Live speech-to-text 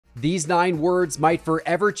These 9 words might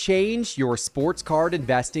forever change your sports card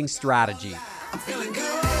investing strategy. I'm feeling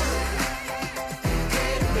good.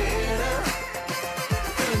 Getting better.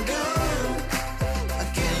 Feeling good.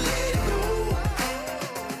 I can't let it go.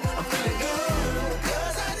 I'm feeling good.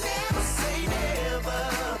 'Cause I never say never.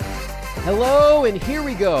 Hello, and here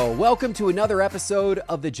we go. Welcome to another episode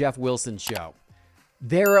of The Geoff Wilson Show.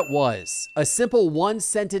 There it was, a simple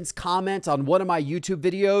one-sentence comment on one of my YouTube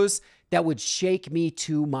videos that would shake me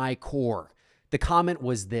to my core. The comment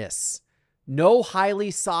was this: no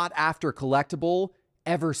highly sought-after collectible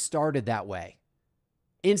ever started that way.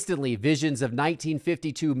 Instantly, visions of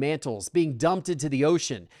 1952 mantles being dumped into the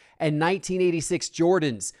ocean and 1986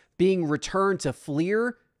 Jordans being returned to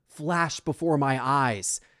Fleer flashed before my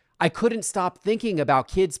eyes. I couldn't stop thinking about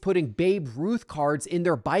kids putting Babe Ruth cards in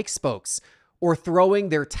their bike spokes or throwing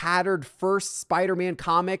their tattered first Spider-Man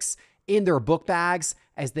comics in their book bags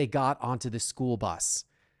as they got onto the school bus.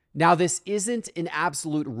 Now, this isn't an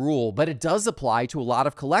absolute rule, but it does apply to a lot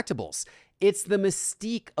of collectibles. It's the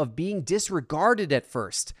mystique of being disregarded at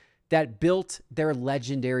first that built their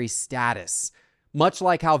legendary status. Much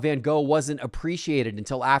like how Van Gogh wasn't appreciated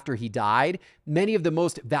until after he died, many of the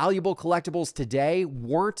most valuable collectibles today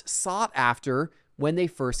weren't sought after when they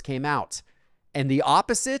first came out. And the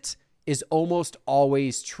opposite is almost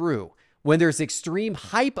always true. When there's extreme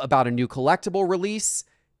hype about a new collectible release,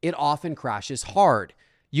 it often crashes hard.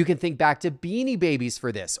 You can think back to Beanie Babies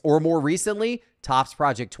for this, or more recently, Topps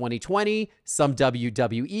Project 2020, some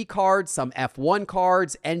WWE cards, some F1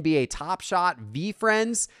 cards, NBA Top Shot,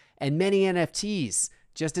 V-Friends, and many NFTs,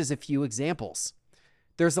 just as a few examples.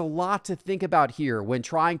 There's a lot to think about here when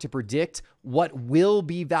trying to predict what will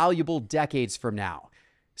be valuable decades from now.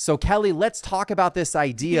 So Kelly, let's talk about this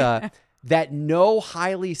idea that no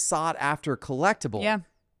highly sought after collectible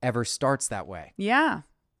ever starts that way. Yeah.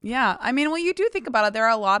 I mean, when you do think about it, there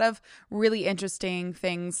are a lot of really interesting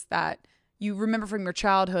things that you remember from your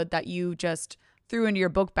childhood that you just threw into your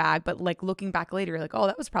book bag, but like looking back later, you're like, oh,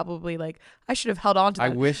 that was probably like, I should have held on to that. I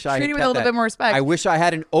wish I treated it with a little bit more respect. I wish I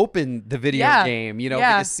hadn't opened the video game,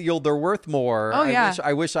 because sealed they're worth more. Oh,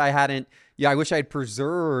 I wish I hadn't, I wish I had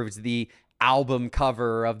preserved the album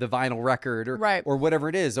cover of the vinyl record or whatever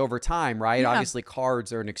it is over time, right? Obviously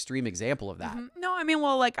cards are an extreme example of that. No, I mean,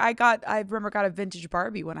 well, like I remember got a vintage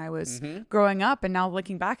Barbie when I was growing up, and now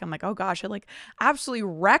looking back, I'm like, oh gosh, I like absolutely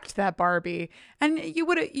wrecked that Barbie. And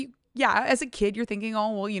as a kid, you're thinking,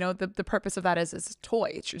 oh, well, the purpose of that is a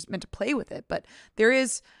toy. It's just meant to play with it. But there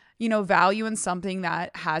is, value in something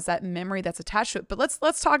that has that memory that's attached to it. But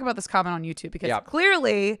let's talk about this comment on YouTube, because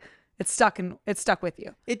clearly it stuck with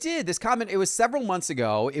you. It did. This comment, it was several months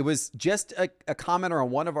ago. It was just a commenter on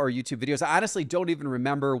one of our YouTube videos. I honestly don't even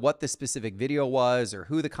remember what the specific video was or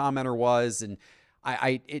who the commenter was. And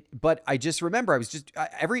but I just remember I was just,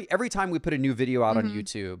 every time we put a new video out on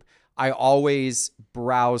YouTube, I always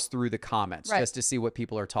browse through the comments just to see what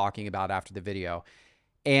people are talking about after the video.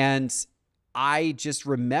 And I just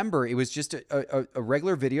remember it was just a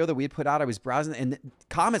regular video that we had put out. I was browsing and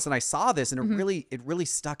comments and I saw this, and it really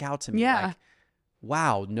stuck out to me. Yeah. Like,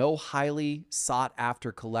 wow, no highly sought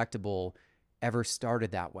after collectible ever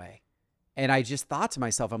started that way. And I just thought to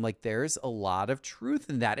myself, I'm like, there's a lot of truth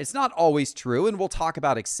in that. It's not always true, and we'll talk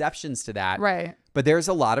about exceptions to that. Right. But there's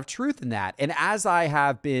a lot of truth in that. And as I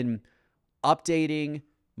have been updating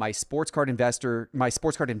my sports card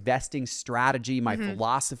investing strategy, my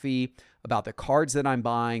philosophy about the cards that I'm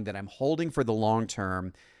buying, that I'm holding for the long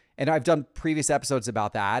term. And I've done previous episodes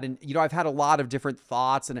about that. And, I've had a lot of different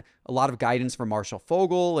thoughts and a lot of guidance from Marshall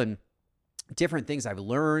Fogel and different things I've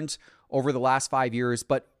learned over the last 5 years.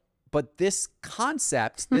 But this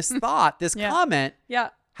concept, this thought, this comment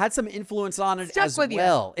had some influence on it as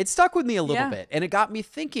well. It stuck with me a little bit. And it got me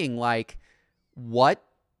thinking, like, what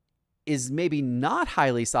is maybe not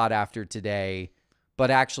highly sought after today, but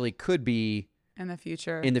actually could be in the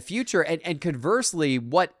future. And conversely,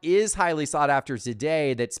 what is highly sought after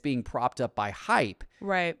today that's being propped up by hype,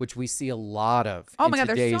 right? Which we see a lot of. Oh my God,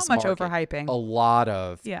 there's so much overhyping. A lot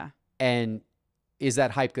of. Yeah. And is that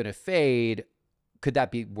hype going to fade? Could that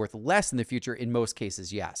be worth less in the future? In most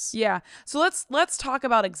cases, yes. Yeah. So let's talk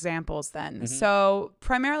about examples then. So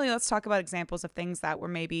primarily, let's talk about examples of things that were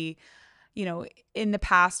maybe, in the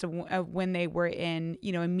past of when they were in,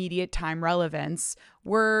 immediate time relevance,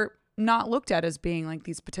 were not looked at as being like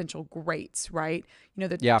these potential greats, right?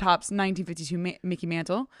 The Topps 1952 Mickey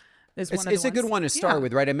Mantle is one of the ones. It's a good one to start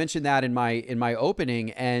with, right? I mentioned that in my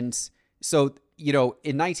opening, and so you know,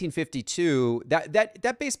 in 1952,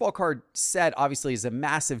 that baseball card set obviously is a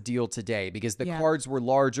massive deal today because the cards were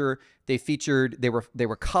larger. They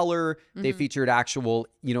were color. They featured actual,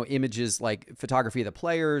 you know, images like photography of the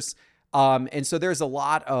players. And so there's a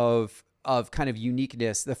lot of kind of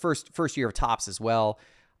uniqueness. The first year of Topps as well.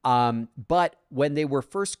 But when they were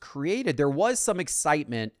first created, there was some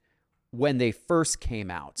excitement when they first came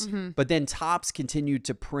out. But then Topps continued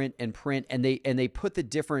to print, and they put the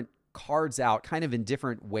different cards out kind of in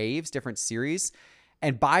different waves, different series.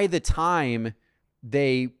 And by the time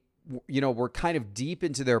they, you know, were kind of deep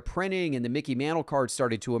into their printing and the Mickey Mantle cards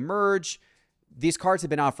started to emerge, these cards had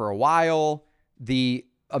been out for a while. The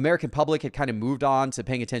American public had kind of moved on to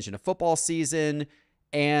paying attention to football season,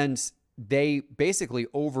 and they basically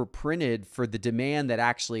overprinted for the demand that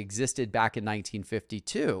actually existed back in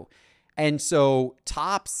 1952. And so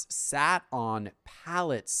Topps sat on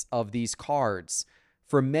pallets of these cards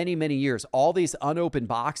for many, many years, all these unopened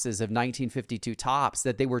boxes of 1952 Topps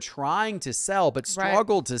that they were trying to sell but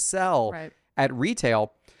struggled to sell at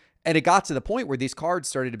retail. And it got to the point where these cards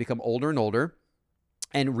started to become older and older,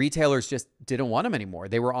 and retailers just didn't want them anymore.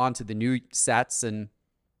 They were on to the new sets and,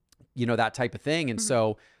 you know, that type of thing. And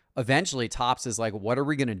so eventually Topps is like, what are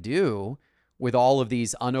we going to do with all of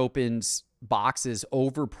these unopened boxes,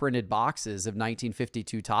 overprinted boxes of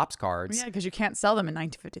 1952 Topps cards? Yeah, because you can't sell them in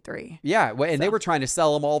 1953. Yeah, and they were trying to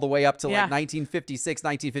sell them all the way up to like 1956,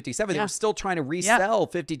 1957. They were still trying to resell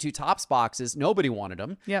 52 Topps boxes. Nobody wanted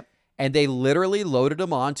them. Yep. And they literally loaded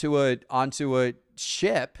them onto a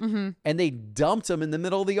ship, and they dumped them in the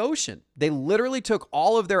middle of the ocean. They literally took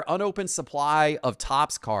all of their unopened supply of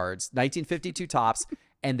Topps cards, 1952 Topps,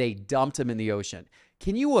 and they dumped them in the ocean.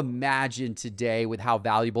 Can you imagine today with how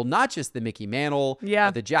valuable, not just the Mickey Mantle,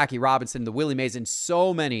 the Jackie Robinson, the Willie Mays, and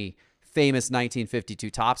so many famous 1952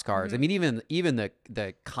 Topps cards. I mean, even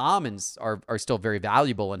the commons are still very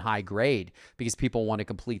valuable and high grade because people want to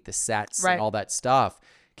complete the sets and all that stuff.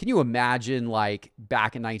 Can you imagine like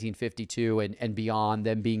back in 1952 and beyond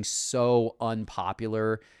them being so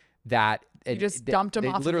unpopular that you just dumped them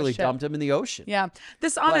off literally of the ship. dumped them in the ocean? Yeah.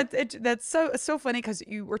 That's so funny because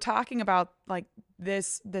you were talking about like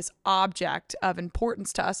this object of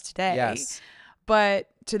importance to us today. Yes. But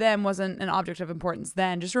to them wasn't an object of importance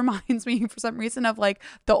then. Just reminds me for some reason of like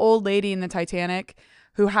the old lady in the Titanic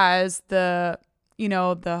who has the, you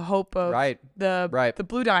know, the hope of the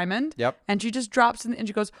blue diamond. Yep. And she just drops in and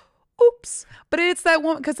she goes, oops. But it's that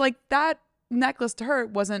one because like that necklace to her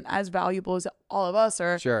wasn't as valuable as all of us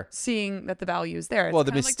are seeing that the value is there. It's well,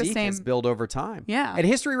 the kind mystique of like the same... has built over time. Yeah. And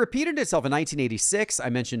history repeated itself in 1986. I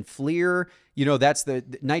mentioned Fleer. You know, that's the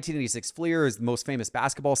 1986 Fleer is the most famous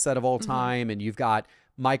basketball set of all time. And you've got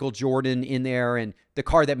Michael Jordan in there and the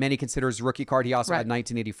card that many consider his rookie card. He also had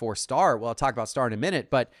 1984 Star. Well, I'll talk about Star in a minute,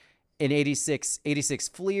 but in 86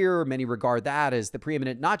 Fleer, many regard that as the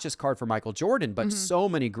preeminent, not just card for Michael Jordan, but so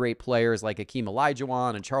many great players like Hakeem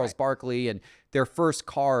Olajuwon and Charles Barkley, and their first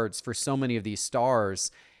cards for so many of these stars.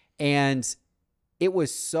 And it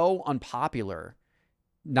was so unpopular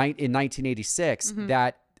in 1986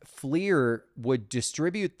 that Fleer would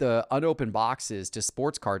distribute the unopened boxes to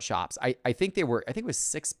sports card shops. I think it was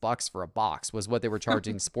 $6 for a box was what they were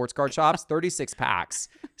charging sports card shops. 36 packs,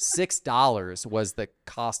 $6 was the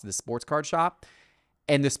cost of the sports card shop.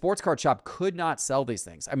 And the sports card shop could not sell these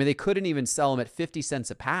things. I mean, they couldn't even sell them at 50 cents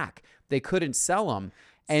a pack. They couldn't sell them.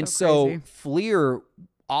 And so Fleer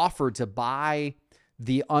offered to buy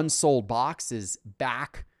the unsold boxes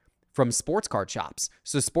back from sports card shops.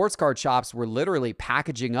 So sports card shops were literally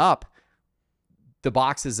packaging up the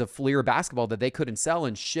boxes of Fleer basketball that they couldn't sell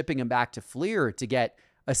and shipping them back to Fleer to get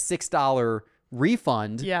a $6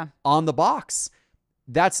 refund on the box.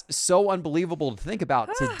 That's so unbelievable to think about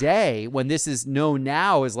today when this is known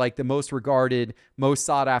now as like the most regarded, most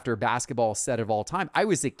sought after basketball set of all time. I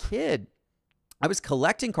was a kid. I was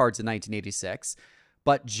collecting cards in 1986,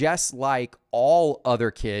 but just like all other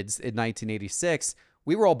kids in 1986,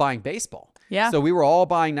 we were all buying baseball. Yeah. So we were all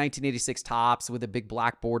buying 1986 Topps with a big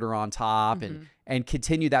black border on top and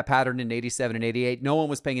continued that pattern in 87 and 88. No one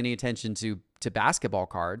was paying any attention to basketball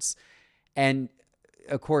cards. And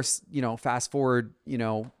of course, you know, fast forward,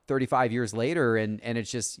 35 years later and it's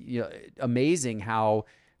just amazing how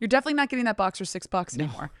you're definitely not getting that box for $6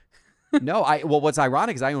 anymore. No, well, what's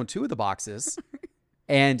ironic is I own 2 of the boxes.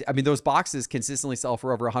 And I mean, those boxes consistently sell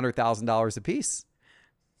for over $100,000 a piece.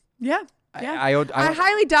 Yeah. Yeah. I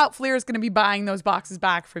highly doubt Fleer is going to be buying those boxes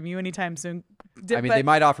back from you anytime soon. I mean, they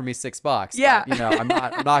might offer me $6. Yeah. But, I'm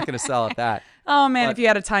not going to sell at that. Oh man, if you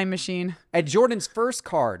had a time machine. At Jordan's first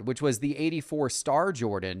card, which was the 84 Star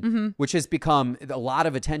Jordan, which has become, a lot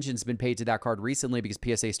of attention's been paid to that card recently because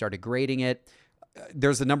PSA started grading it.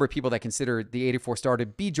 there's a number of people that consider the 84 star to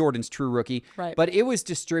be Jordan's true rookie. Right. But it was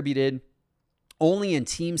distributed only in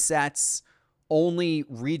team sets, only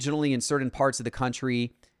regionally in certain parts of the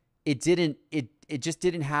country. It just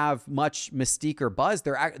didn't have much mystique or buzz.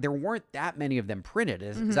 There weren't that many of them printed.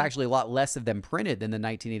 It's actually a lot less of them printed than the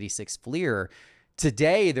 1986 Fleer.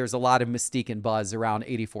 Today, there's a lot of mystique and buzz around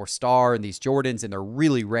 84 star and these Jordans, and they're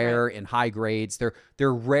really rare in high grades.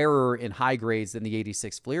 They're rarer in high grades than the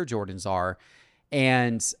 86 Fleer Jordans are,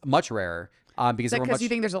 and much rarer. Because you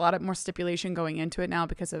think there's a lot of more stipulation going into it now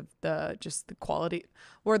because of the quality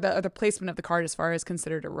or the placement of the card as far as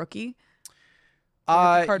considered a rookie?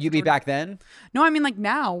 You mean back then? No, I mean like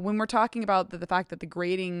now when we're talking about the fact that the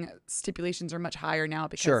grading stipulations are much higher now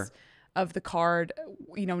because of the card,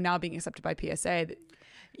 now being accepted by PSA.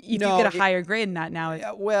 You get a higher grade in that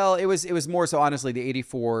now. Well, it was more so honestly the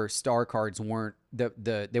 84 star cards weren't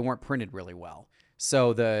they weren't printed really well.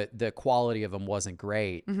 So the quality of them wasn't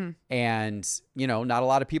great. And, not a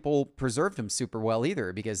lot of people preserved them super well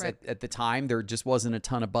either because at the time there just wasn't a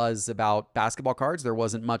ton of buzz about basketball cards. There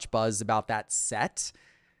wasn't much buzz about that set.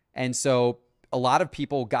 And so a lot of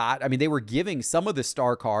people they were giving some of the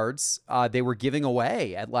star cards, they were giving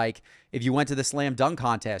away at if you went to the slam dunk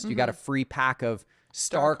contest, you got a free pack of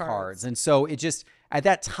star cards. And so it just, at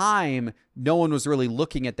that time, no one was really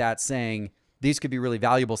looking at that saying, these could be really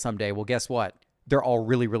valuable someday. Well, guess what? They're all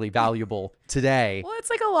really, really valuable today. Well, it's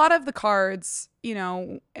like a lot of the cards,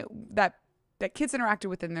 that kids interacted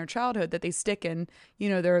with in their childhood that they stick in,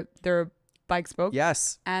 their bike spoke.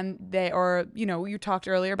 Yes. And you talked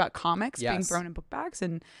earlier about comics being thrown in book bags.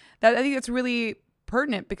 And I think that's really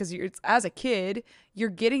pertinent because as a kid, you're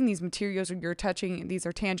getting these materials or you're touching, these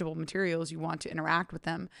are tangible materials. You want to interact with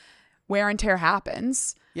them. Wear and tear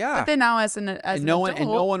happens. Yeah. But then now as an adult,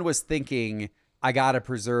 no one was thinking, I got to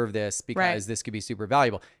preserve this because this could be super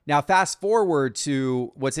valuable. Now, fast forward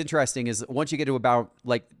to what's interesting is once you get to about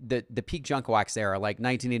the peak junk wax era, like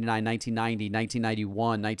 1989, 1990, 1991,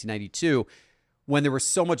 1992, when there was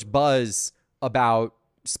so much buzz about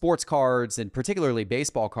sports cards and particularly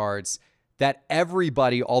baseball cards that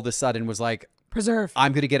everybody all of a sudden was like, preserve.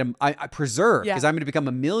 I'm going to get them. I preserve because I'm going to become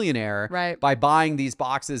a millionaire by buying these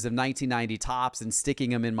boxes of 1990 tops and sticking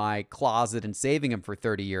them in my closet and saving them for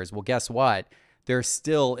 30 years. Well, guess what? There's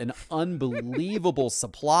still an unbelievable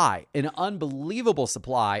supply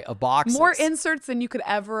of boxes. More inserts than you could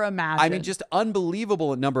ever imagine. I mean, just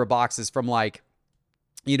unbelievable number of boxes from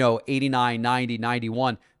 89, 90,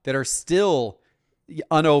 91 that are still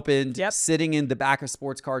unopened, sitting in the back of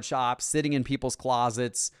sports card shops, sitting in people's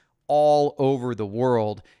closets all over the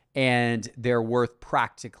world. And they're worth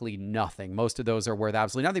practically nothing. Most of those are worth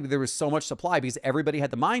absolutely nothing. But there was so much supply because everybody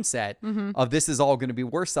had the mindset of this is all going to be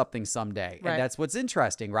worth something someday. And that's what's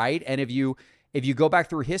interesting, right? And if you go back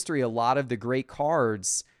through history, a lot of the great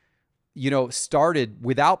cards, started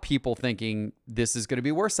without people thinking this is going to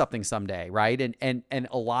be worth something someday, right? And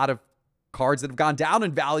a lot of cards that have gone down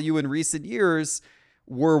in value in recent years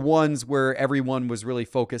were ones where everyone was really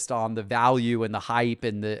focused on the value and the hype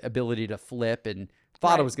and the ability to flip and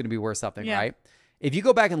thought it was going to be worth something, right? If you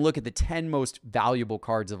go back and look at the 10 most valuable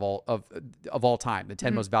cards of all time, the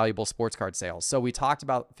 10 most valuable sports card sales. So we talked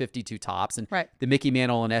about 52 tops, and the Mickey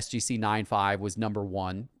Mantle and SGC 9.5 was number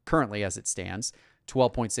one currently as it stands,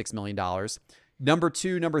 $12.6 million. Number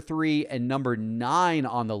 2, number 3, and number 9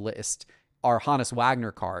 on the list are Hannes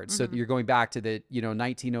Wagner cards. So you're going back to the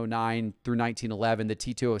 1909 through 1911, the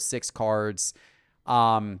T206 cards,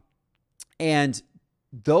 and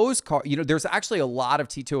those cards, there's actually a lot of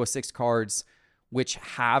T206 cards which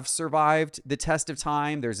have survived the test of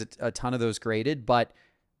time. There's a ton of those graded, but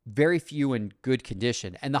very few in good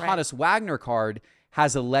condition. And the Hannes Wagner card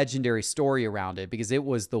has a legendary story around it because it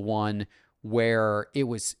was the one where it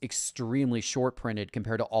was extremely short printed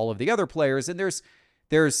compared to all of the other players. And there's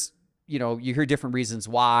you hear different reasons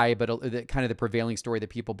why, but kind of the prevailing story that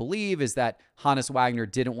people believe is that Hannes Wagner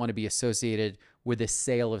didn't want to be associated with the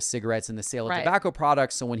sale of cigarettes and the sale of tobacco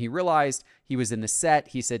products. So when he realized he was in the set,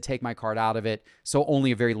 he said, take my card out of it. So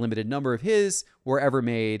only a very limited number of his were ever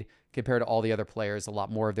made compared to all the other players. A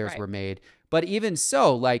lot more of theirs were made. But even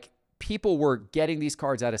so, people were getting these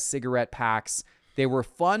cards out of cigarette packs. They were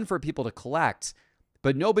fun for people to collect,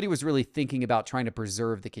 but nobody was really thinking about trying to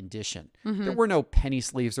preserve the condition. There were no penny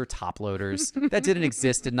sleeves or top loaders. That didn't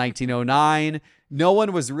exist in 1909. No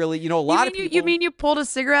one was really, a lot of people. You mean you pulled a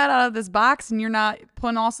cigarette out of this box and you're not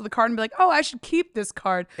pulling also the card and be like, oh, I should keep this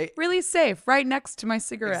card really safe right next to my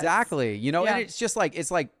cigarette. Exactly. And it's just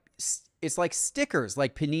it's like stickers,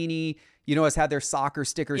 like Panini, has had their soccer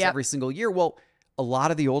stickers every single year. Well, a lot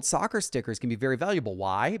of the old soccer stickers can be very valuable.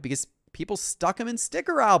 Why? Because people stuck them in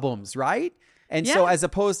sticker albums, right? And Yeah. so as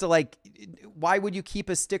opposed to like, why would you keep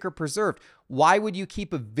a sticker preserved? Why would you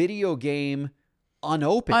keep a video game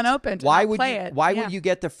unopened? Unopened, Why not would play you, it. Why Yeah. would you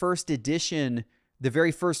get the first edition, the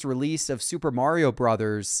very first release of Super Mario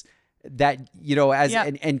Brothers that, you know, as Yeah.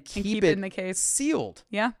 and keep it it in the case. sealed?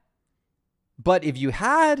 Yeah. But if you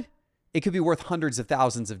had, it could be worth hundreds of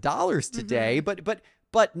thousands of dollars today,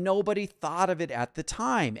 but nobody thought of it at the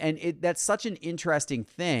time. And that's such an interesting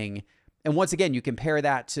thing. And once again, you compare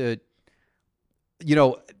that to, you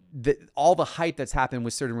know, all the hype that's happened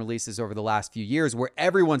with certain releases over the last few years where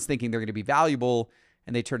everyone's thinking they're going to be valuable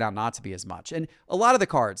and they turn out not to be as much. And a lot of the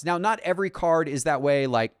cards, now not every card is that way.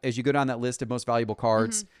 Like as you go down that list of most valuable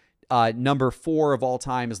cards, number 4 of all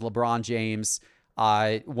time is LeBron James.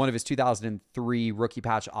 One of his 2003 rookie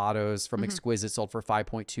patch autos from Exquisite sold for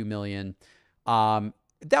 $5.2 million.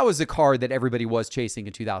 That was a card that everybody was chasing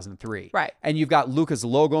in 2003. Right. And you've got Luca's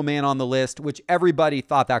Logo Man on the list, which everybody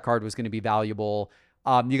thought that card was going to be valuable.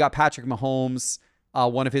 You got Patrick Mahomes,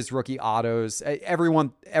 one of his rookie autos.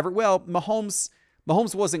 Mahomes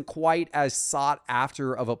wasn't quite as sought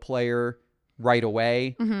after of a player right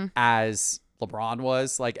away as LeBron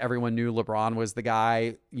was. Like everyone knew LeBron was the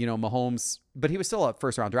guy, you know, Mahomes, but he was still a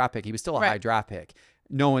first round draft pick. He was still a high draft pick.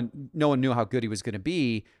 No one knew how good he was going to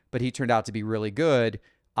be, but he turned out to be really good.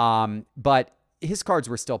 But his cards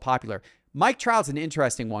were still popular. Mike Trout's an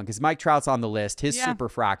interesting one because Mike Trout's on the list, his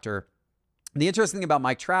Superfractor. The interesting thing about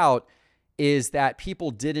Mike Trout is that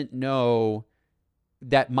people didn't know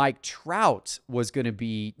that Mike Trout was going to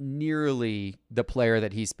be nearly the player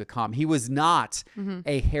that he's become. He was not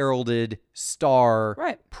a heralded star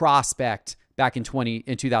prospect back in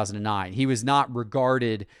 2009. He was not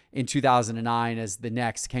regarded in 2009 as the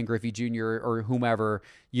next Ken Griffey Jr. or whomever.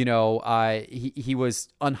 You know, he was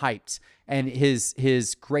unhyped, and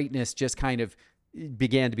his greatness just kind of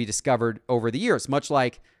began to be discovered over the years, much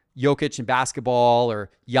like Jokic in basketball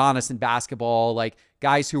or Giannis in basketball, like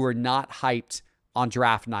guys who were not hyped on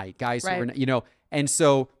draft night, guys who were, you know, and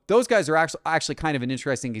so those guys are actually kind of an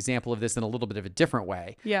interesting example of this in a little bit of a different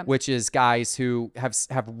way, which is guys who have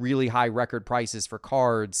really high record prices for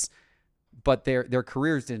cards, but their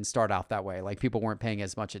careers didn't start out that way. Like people weren't paying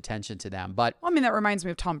as much attention to them. But well, I mean, that reminds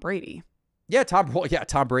me of Tom Brady. Yeah, Tom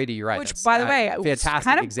Brady, you're right. Which, that's, by the way, fantastic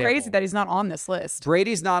kind of example. crazy that he's not on this list.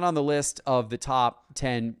 Brady's not on the list of the top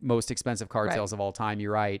 10 most expensive card sales of all time.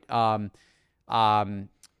 You're right.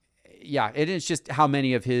 Yeah, it is just how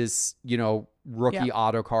many of his, you know, rookie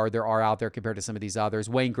auto card there are out there compared to some of these others.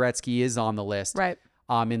 Wayne Gretzky is on the list. Right.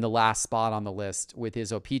 In the last spot on the list with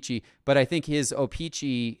his O-Pee-Chee. But I think his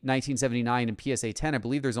O-Pee-Chee 1979 and PSA 10, I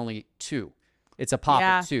believe there's only 2. It's a pop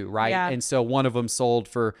of 2, right? Yeah. And so one of them sold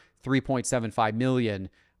for $3.75 million.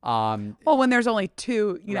 Well, when there's only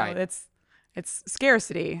 2, you know, it's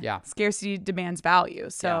scarcity. Yeah. Scarcity demands value.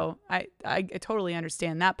 So I totally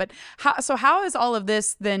understand that. But how has all of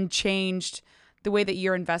this then changed the way that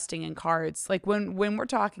you're investing in cards? Like when we're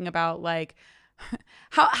talking about like,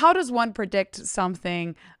 how does one predict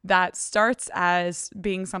something that starts as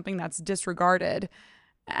being something that's disregarded,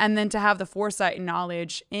 and then to have the foresight and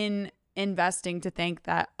knowledge in investing to think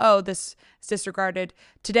that, oh, this is disregarded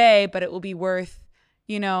today, but it will be worth,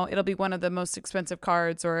 you know, it'll be one of the most expensive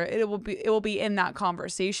cards, or it will be in that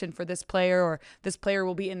conversation for this player, or this player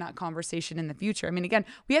will be in that conversation in the future. I mean, again,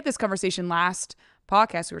 we had this conversation last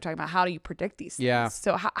podcast. We were talking about how do you predict these things? Yeah.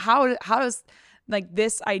 So how does like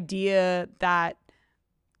this idea that,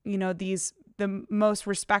 you know, the most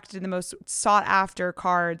respected, the most sought after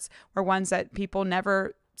cards were ones that people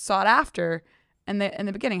never sought after in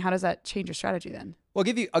the beginning, how does that change your strategy then? Well,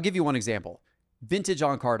 I'll give you one example. Vintage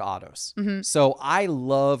on-card autos. So I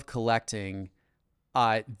love collecting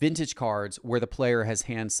vintage cards where the player has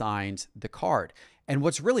hand-signed the card. And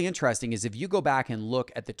what's really interesting is if you go back and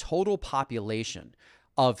look at the total population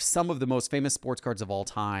of some of the most famous sports cards of all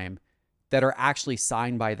time that are actually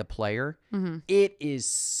signed by the player, it is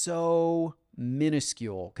so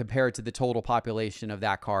minuscule compared to the total population of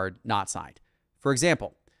that card not signed. For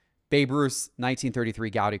example, Babe Ruth's 1933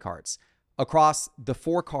 Gaudy cards. Across the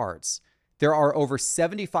 4 cards, there are over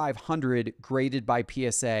 7,500 graded by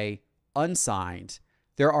PSA unsigned.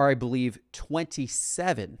 There are, I believe,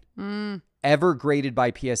 27 ever graded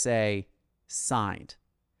by PSA signed.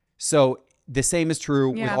 So the same is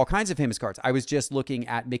true with all kinds of famous cards. I was just looking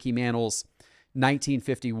at Mickey Mantle's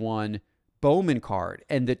 1951 Bowman card,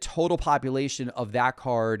 and the total population of that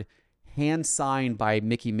card hand-signed by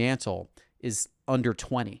Mickey Mantle is under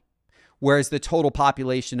 20. Whereas the total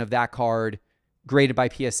population of that card graded by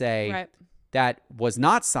PSA that was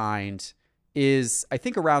not signed is, I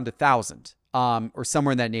think, around 1,000 or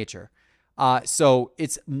somewhere in that nature. So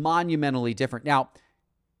it's monumentally different. Now,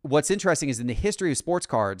 what's interesting is in the history of sports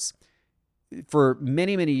cards, for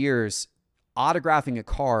many, many years, autographing a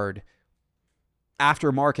card after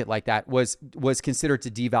a market like that was considered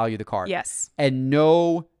to devalue the card. Yes. And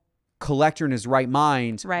no collector in his right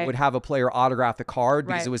mind Right. would have a player autograph the card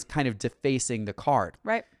because Right. it was kind of defacing the card.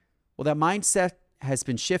 Right. Well, that mindset has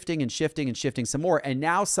been shifting and shifting and shifting some more. And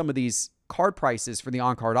now some of these card prices for the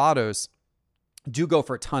on-card autos do go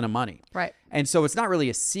for a ton of money. Right. And so it's not really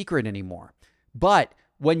a secret anymore. But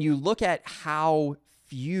when you look at how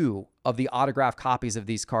few of the autographed copies of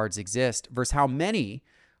these cards exist versus how many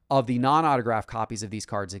of the non-autographed copies of these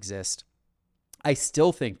cards exist, I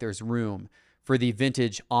still think there's room for the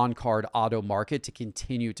vintage on-card auto market to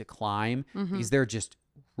continue to climb because they're just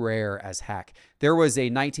rare as heck. There was a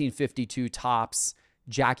 1952 Topps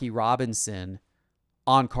Jackie Robinson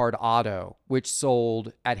on-card auto, which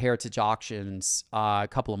sold at Heritage Auctions a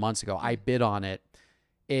couple of months ago. I bid on it.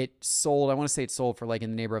 It sold, I want to say it sold for like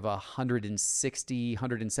in the neighborhood of $160,000,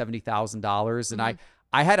 $170,000. And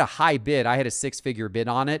I had a high bid. I had a six-figure bid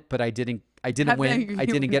on it, but I didn't win. I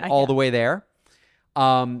didn't get all the way there.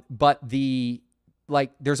 But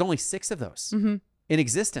there's only 6 of those in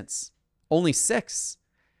existence, only 6.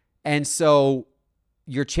 And so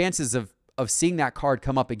your chances of seeing that card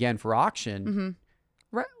come up again for auction,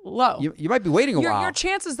 Low. you might be waiting a while. Your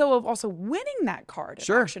chances, though, of also winning that card at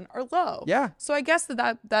Sure. auction are low. Yeah. So I guess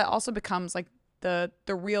that also becomes like the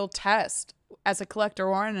real test as a collector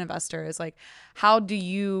or an investor is like, how do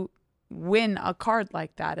you win a card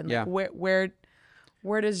like that? And Yeah. like, where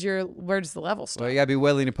does the level start? Well, you gotta be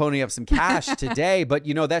willing to pony up some cash today. But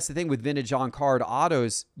that's the thing with vintage on-card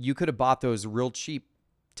autos. You could have bought those real cheap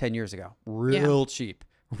 10 years ago. Real cheap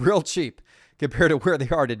compared to where they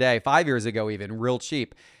are today. 5 years ago, even real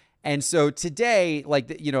cheap. And so today,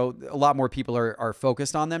 a lot more people are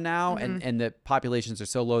focused on them now, and the populations are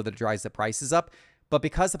so low that it drives the prices up. But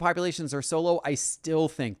because the populations are so low, I still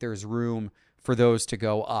think there's room for those to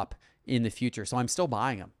go up in the future. So I'm still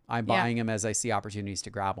buying them. I'm buying them as I see opportunities to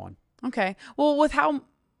grab one. Okay. Well, with how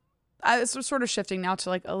it's sort of shifting now to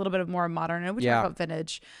like a little bit of more modern, and we talk about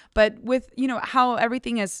vintage, but with how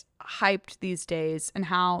everything is hyped these days and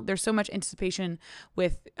how there's so much anticipation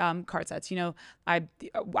with card sets.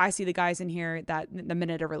 I see the guys in here that the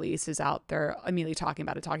minute a release is out, they're immediately talking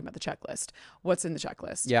about the checklist. What's in the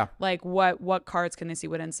checklist? Yeah. Like what cards can they see?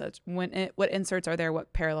 What inserts are there?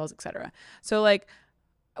 What parallels, etc. So like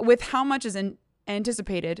with how much is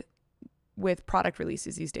anticipated with product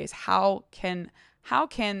releases these days, how can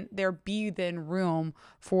there be then room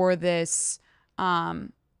for this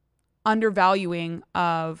undervaluing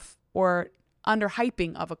of or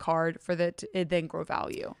underhyping of a card for it then grow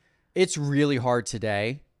value? It's really hard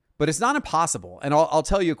today, but it's not impossible. And I'll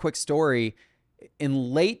tell you a quick story.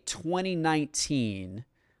 In late 2019,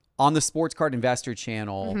 on the Sports Card Investor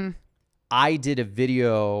channel, I did a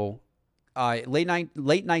video. Late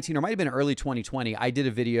 19 or might have been early 2020. I did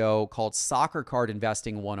a video called Soccer Card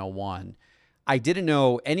Investing 101. I didn't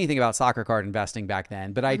know anything about soccer card investing back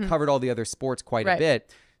then, but I covered all the other sports quite a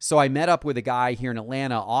bit. So I met up with a guy here in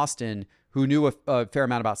Atlanta, Austin, who knew a fair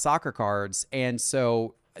amount about soccer cards. And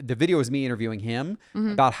so the video was me interviewing him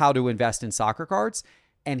about how to invest in soccer cards.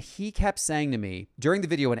 And he kept saying to me during the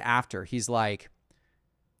video and after, he's like,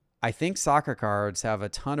 I think soccer cards have a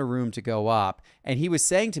ton of room to go up. And he was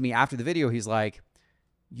saying to me after the video, he's like,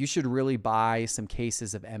 you should really buy some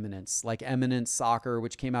cases of Eminence, like Eminence Soccer,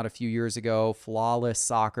 which came out a few years ago, Flawless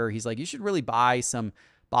Soccer. He's like, you should really buy some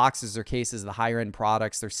boxes or cases of the higher end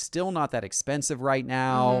products. They're still not that expensive right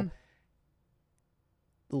now.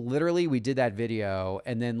 Literally, we did that video.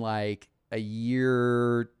 And then like a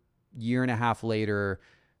year and a half later,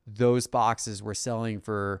 those boxes were selling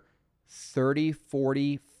for 30,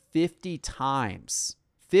 40, 50 times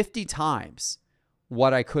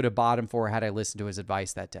what I could have bought him for had I listened to his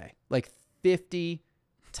advice that day. Like 50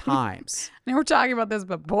 times. I mean, we're talking about this,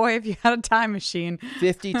 but boy, if you had a time machine.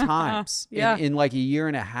 50 times in like a year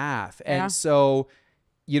and a half. Yeah. And so,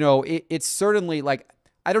 it's certainly like,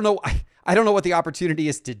 I don't know what the opportunity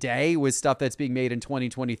is today with stuff that's being made in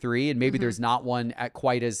 2023. And maybe there's not one at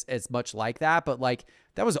quite as much like that. But like,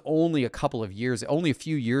 that was only only a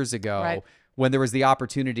few years ago. When there was the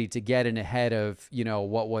opportunity to get in ahead of,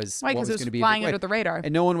 what was going to be flying under the radar.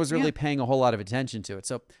 And no one was really paying a whole lot of attention to it.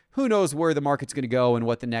 So who knows where the market's going to go and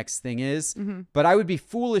what the next thing is. But I would be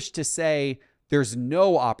foolish to say there's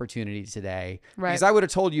no opportunity today. Because I would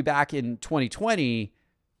have told you back in 2020,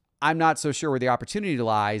 I'm not so sure where the opportunity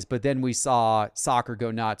lies. But then we saw soccer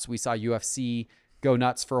go nuts. We saw UFC go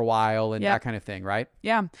nuts for a while and Yeah. that kind of thing, right?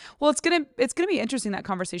 Yeah. Well, it's gonna be interesting, that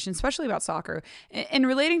conversation, especially about soccer and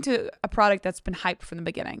relating to a product that's been hyped from the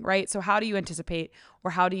beginning, right? So how do you anticipate,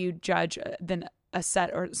 or how do you judge then a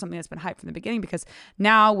set or something that's been hyped from the beginning? Because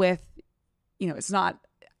now with, it's not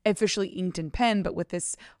officially inked in pen, but with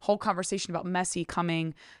this whole conversation about Messi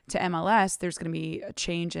coming to MLS, there's going to be a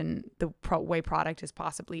change in the way product is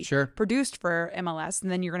possibly produced for MLS. And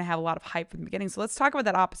then you're going to have a lot of hype from the beginning. So let's talk about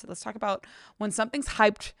that opposite. Let's talk about when something's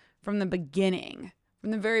hyped from the beginning, from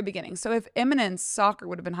the very beginning. So if Eminence Soccer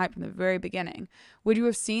would have been hyped from the very beginning, would you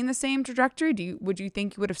have seen the same trajectory? Would you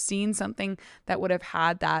think you would have seen something that would have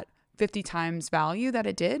had that 50 times value that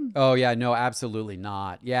it did? Oh yeah, no, absolutely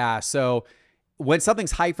not. Yeah. So when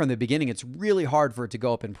something's hyped from the beginning, it's really hard for it to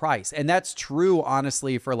go up in price. And that's true,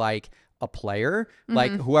 honestly, for like a player,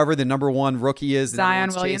 like whoever the number one rookie is, Zion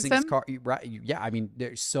and everyone's chasing his Williamson? car. Right? Yeah. I mean,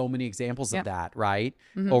 there's so many examples of that, right?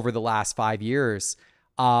 Over the last 5 years.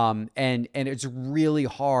 And it's really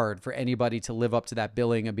hard for anybody to live up to that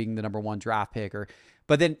billing of being the number one draft pick.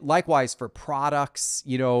 But then likewise for products,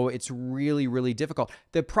 it's really, really difficult.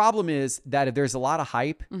 The problem is that if there's a lot of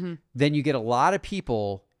hype, then you get a lot of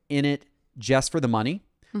people in it just for the money.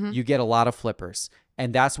 You get a lot of flippers.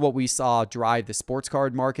 And that's what we saw drive the sports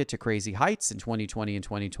card market to crazy heights in 2020 and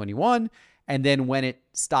 2021. And then when it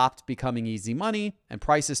stopped becoming easy money and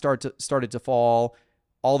prices started to fall,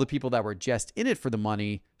 all the people that were just in it for the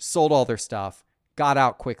money sold all their stuff, got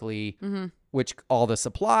out quickly, which all the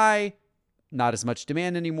supply, not as much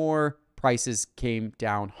demand anymore, prices came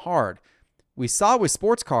down hard. We saw it with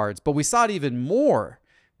sports cards, but we saw it even more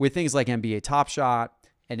with things like NBA Top Shot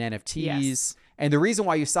and NFTs. Yes. And the reason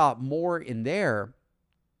why you saw it more in there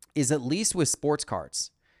is, at least with sports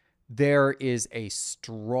cards, there is a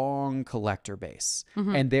strong collector base.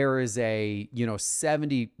 And there is a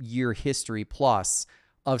 70-year history plus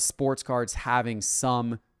of sports cards having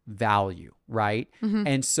some value, right?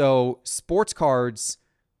 And so sports cards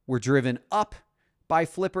were driven up by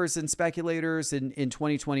flippers and speculators in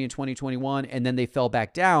 2020 and 2021, and then they fell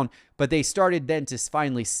back down. But they started then to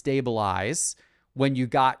finally stabilize when you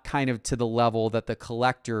got kind of to the level that the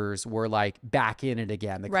collectors were like back in it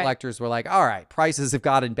again. The collectors were like, all right, prices have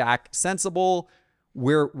gotten back sensible.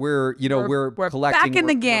 We're collecting. Back in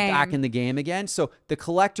the game. We're back in the game again. So the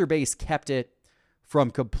collector base kept it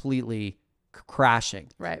from completely crashing.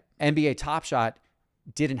 Right. NBA Top Shot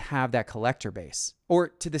didn't have that collector base, or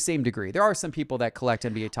to the same degree. There are some people that collect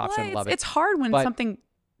NBA Top Shot and love it. It's hard when something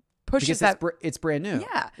pushes because that. it's brand new.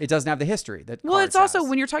 Yeah. It doesn't have the history that Well, cards it's also has.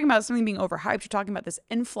 when you're talking about something being overhyped, you're talking about this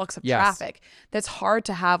influx of Yes. traffic that's hard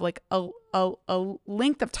to have like a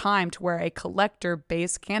length of time to where a collector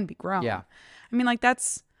base can be grown. Yeah. I mean, like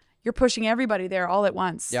you're pushing everybody there all at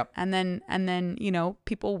once. Yep. And then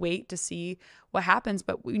people wait to see what happens.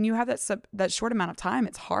 But when you have that short amount of time,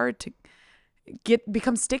 it's hard to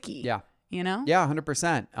become sticky. Yeah. You know? Yeah,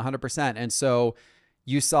 100%. And so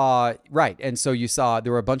you saw,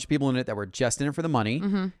 there were a bunch of people in it that were just in it for the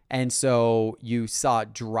money. And so you saw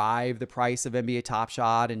it drive the price of NBA Top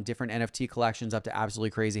Shot and different NFT collections up to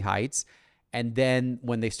absolutely crazy heights. And then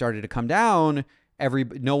when they started to come down,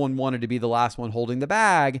 no one wanted to be the last one holding the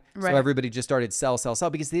bag. Right. So everybody just started sell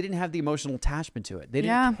because they didn't have the emotional attachment to it. They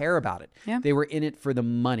didn't care about it. Yeah. They were in it for the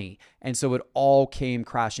money. And so it all came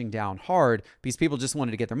crashing down hard because people just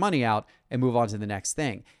wanted to get their money out and move on to the next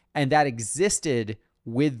thing. And that existed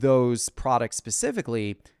with those products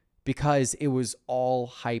specifically because it was all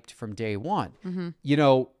hyped from day one.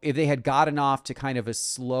 If they had gotten off to kind of a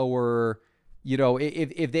slower,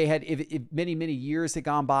 if many years had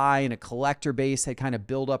gone by and a collector base had kind of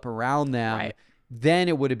built up around them, then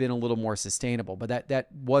it would have been a little more sustainable. But that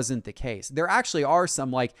wasn't the case. There actually are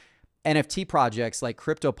some like NFT projects like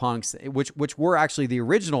CryptoPunks, which were actually the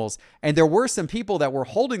originals. And there were some people that were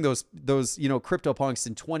holding those CryptoPunks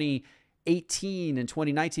in 2018 and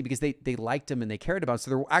 2019 because they liked them and they cared about them.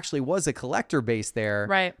 So there actually was a collector base there.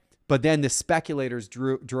 Right. But then the speculators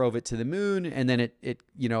drove it to the moon, and then it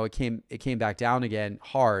came back down again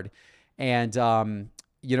hard. And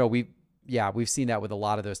we've seen that with a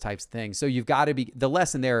lot of those types of things. So you've got to be, the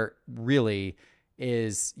lesson there really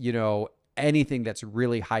is, anything that's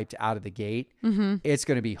really hyped out of the gate, it's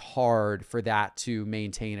going to be hard for that to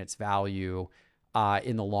maintain its value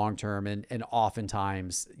in the long term. And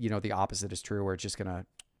oftentimes, the opposite is true, where it's just going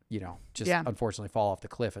to, unfortunately fall off the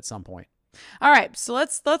cliff at some point. All right, so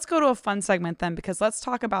let's go to a fun segment then, because let's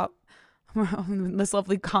talk about this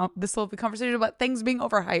lovely conversation about things being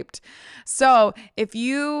overhyped. So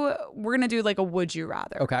we're gonna do like a would you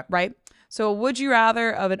rather, Okay, right? So a would you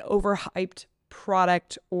rather of an overhyped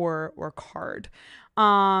product or card.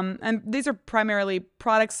 And these are primarily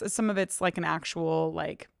products. Some of it's like an actual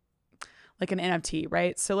like an NFT,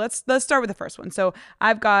 right? So let's start with the first one. So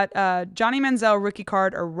I've got Johnny Manziel rookie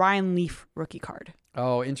card or Ryan Leaf rookie card.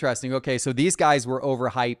 Oh, interesting. Okay, so these guys were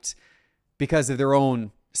overhyped because of their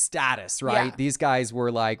own status, right? Yeah. These guys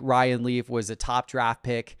were like, Ryan Leaf was a top draft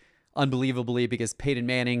pick, unbelievably, because Peyton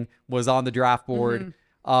Manning was on the draft board.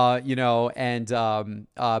 You know, and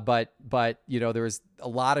but you know, there was a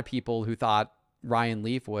lot of people who thought Ryan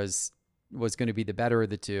Leaf was going to be the better of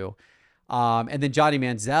the two. And then Johnny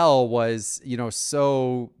Manziel was, you know,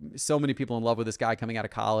 so many people in love with this guy coming out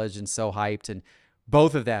of college and so hyped, and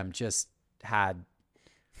both of them just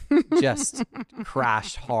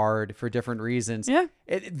crashed hard for different reasons. Yeah.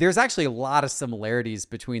 There's actually a lot of similarities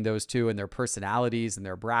between those two and their personalities and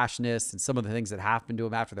their brashness and some of the things that happened to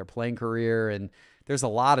them after their playing career. And there's a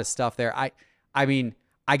lot of stuff there. I mean,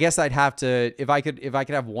 I guess I'd have to, if I could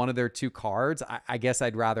have one of their two cards, I guess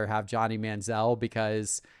I'd rather have Johnny Manziel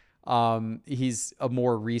because he's a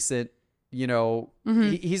more recent, you know,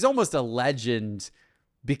 he's almost a legend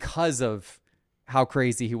because of how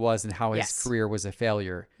crazy he was and how his career was a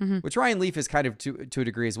failure, which Ryan Leaf is kind of to a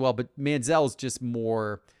degree as well, but Manziel's just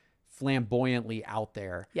more flamboyantly out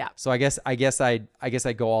there. Yeah. So I guess I'd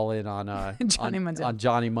go all in on Johnny Manziel. on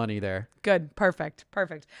Johnny Money there. Good. Perfect.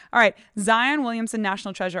 All right. Zion Williamson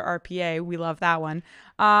National Treasure RPA. We love that one.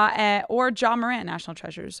 Or John Morant National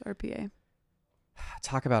Treasures RPA.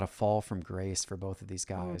 Talk about a fall from grace for both of these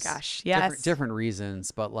guys. Oh gosh. Yes. Different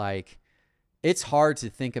reasons, but like it's hard to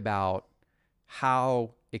think about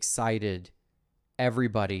how excited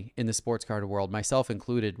everybody in the sports card world, myself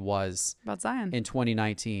included, was about Zion in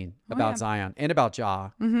 2019 about Zion and about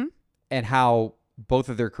Ja, Mm-hmm. and how both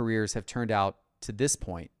of their careers have turned out to this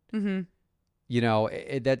point. Mm-hmm. You know,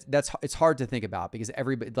 it's hard to think about because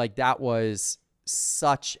everybody, like, that was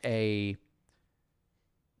such a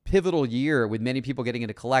pivotal year with many people getting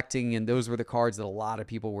into collecting, and those were the cards that a lot of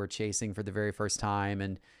people were chasing for the very first time.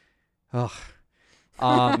 And I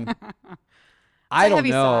don't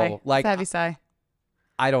know. Like, heavy sigh.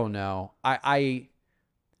 I don't know. I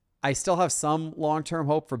still have some long-term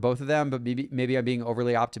hope for both of them, but maybe I'm being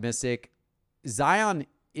overly optimistic. Zion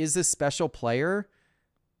is a special player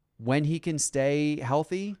when he can stay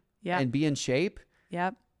healthy and be in shape.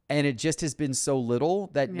 Yep. And it just has been so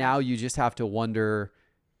little that now you just have to wonder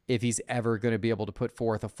if he's ever going to be able to put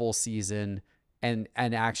forth a full season and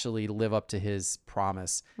actually live up to his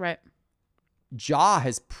promise. Right. Ja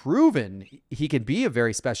has proven he can be a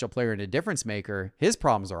very special player and a difference maker. His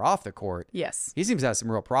problems are off the court. Yes. He seems to have some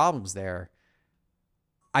real problems there.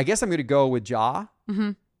 I guess I'm going to go with Ja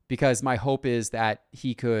because my hope is that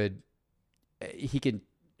he can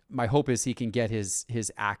get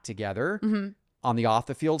his act together on the off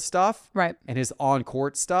the field stuff. Right. And his on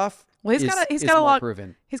court stuff. Well, he's got a lot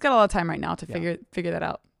proven. He's got a lot of time right now to figure that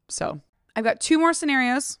out. So I've got two more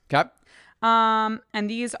scenarios. Okay. And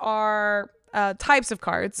these are types of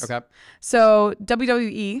cards. Okay. So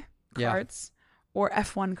WWE cards or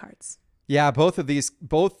F1 cards. Yeah, both of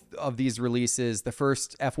these releases, the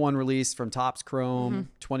first F1 release from Topps Chrome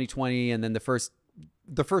 2020, and then the first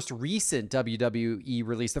recent WWE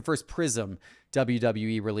release, the first Prism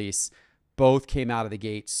WWE release, both came out of the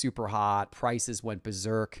gate super hot. Prices went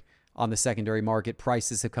berserk on the secondary market.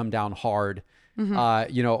 Prices have come down hard,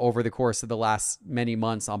 you know, over the course of the last many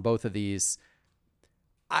months on both of these.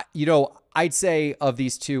 I'd say of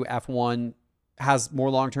these two, F1 has more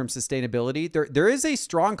long-term sustainability. There is a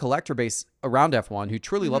strong collector base around F1 who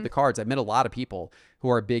truly love the cards. I've met a lot of people who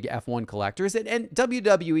are big F1 collectors, and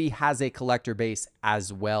WWE has a collector base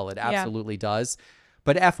as well. It absolutely does.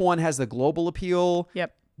 But F1 has the global appeal.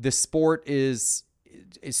 Yep. The sport is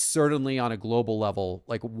certainly on a global level,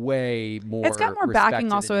 like way more. It's got more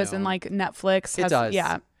backing also, as in like Netflix. It does.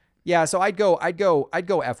 Yeah. Yeah, so I'd go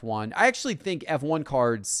F1. I actually think F1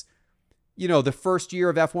 cards, you know, the first year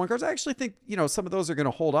of F1 cards, I actually think, you know, some of those are going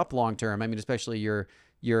to hold up long term. I mean, especially your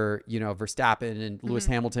you know, Verstappen and Lewis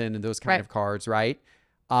Hamilton and those kind of cards, right?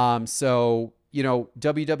 So, you know,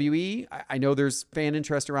 WWE, I know there's fan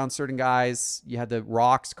interest around certain guys. You had the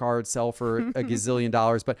Rocks card sell for a gazillion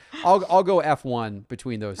dollars, but I'll go F1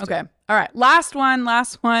 between those two. Okay. All right. Last one.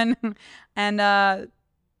 And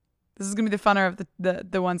this is going to be the funner of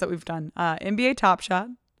the ones that we've done. NBA Top Shot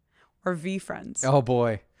or V Friends. Oh,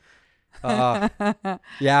 boy.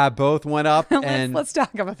 Yeah, both went up. And let's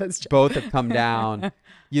talk about this. Jeff. Both have come down.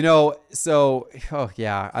 You know, so,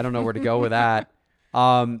 I don't know where to go with that.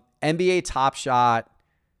 NBA Top Shot.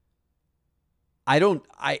 I don't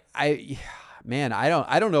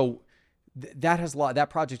know. that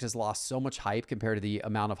project has lost so much hype compared to the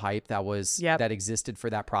amount of hype that was that existed for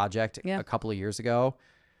that project a couple of years ago.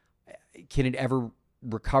 Can it ever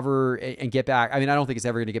recover and get back? I mean, I don't think it's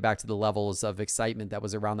ever going to get back to the levels of excitement that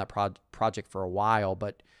was around that project for a while,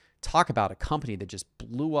 but talk about a company that just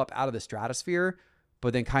blew up out of the stratosphere,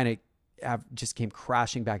 but then kind of just came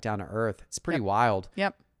crashing back down to earth. It's pretty wild.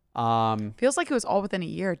 Feels like it was all within a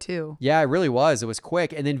year too. Yeah, it really was. It was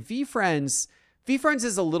quick. And then VeeFriends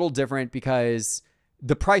is a little different because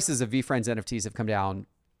the prices of VeeFriends NFTs have come down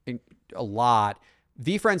a lot.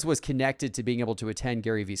 VeeFriends was connected to being able to attend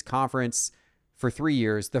Gary Vee's conference for 3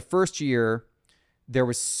 years. The first year, there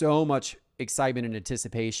was so much excitement and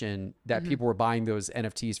anticipation that people were buying those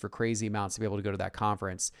NFTs for crazy amounts to be able to go to that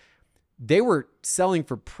conference. They were selling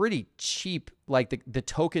for pretty cheap, like the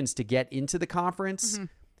tokens to get into the conference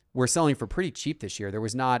were selling for pretty cheap this year. It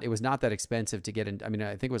was not that expensive to get in. I mean,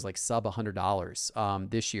 I think it was like sub $100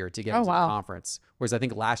 this year to get into the conference. Whereas I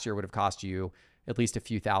think last year would have cost you at least a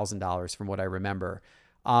few $1,000s from what I remember.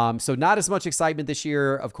 So not as much excitement this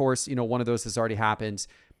year. Of course, one of those has already happened.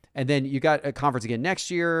 And then you got a conference again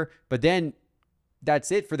next year, but then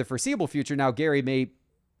that's it for the foreseeable future. Now, Gary may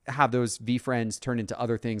have those VeeFriends turn into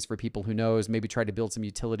other things for people, who knows, maybe try to build some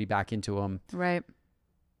utility back into them. Right.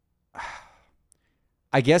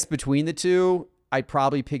 I guess between the two, I'd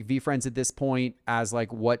probably pick VeeFriends at this point as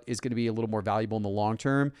like what is going to be a little more valuable in the long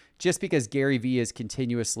term, just because Gary Vee is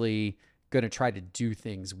continuously going to try to do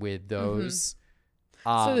things with those.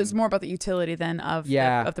 So it's more about the utility then of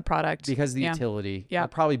the product. Because of the utility. Yeah. I'll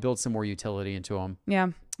probably build some more utility into them. Yeah.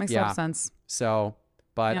 Makes a lot of sense. So,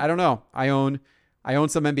 but I don't know. I own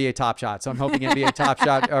some NBA Top Shot, so I'm hoping NBA Top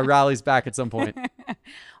Shot rallies back at some point. Well,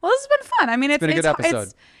 this has been fun. I mean, it's been a good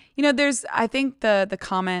episode. I think the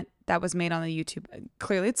comment that was made on the YouTube,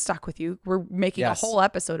 clearly it's stuck with you. We're making a whole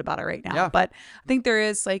episode about it right now. Yeah. But I think there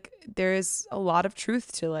is a lot of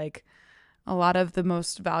truth to like a lot of the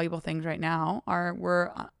most valuable things right now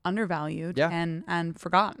were undervalued and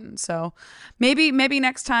forgotten. So maybe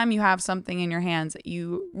next time you have something in your hands that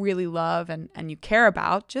you really love and you care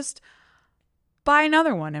about, just buy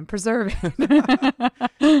another one and preserve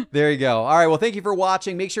it. There you go. All right. Well, thank you for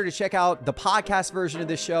watching. Make sure to check out the podcast version of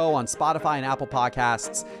this show on Spotify and Apple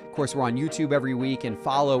Podcasts. Of course, we're on YouTube every week, and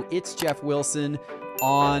follow It's Geoff Wilson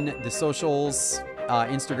on the socials,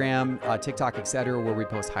 Instagram, TikTok, etc., where we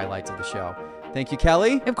post highlights of the show. Thank you,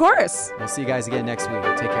 Kelly. Of course. We'll see you guys again next week.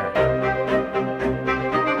 Take care.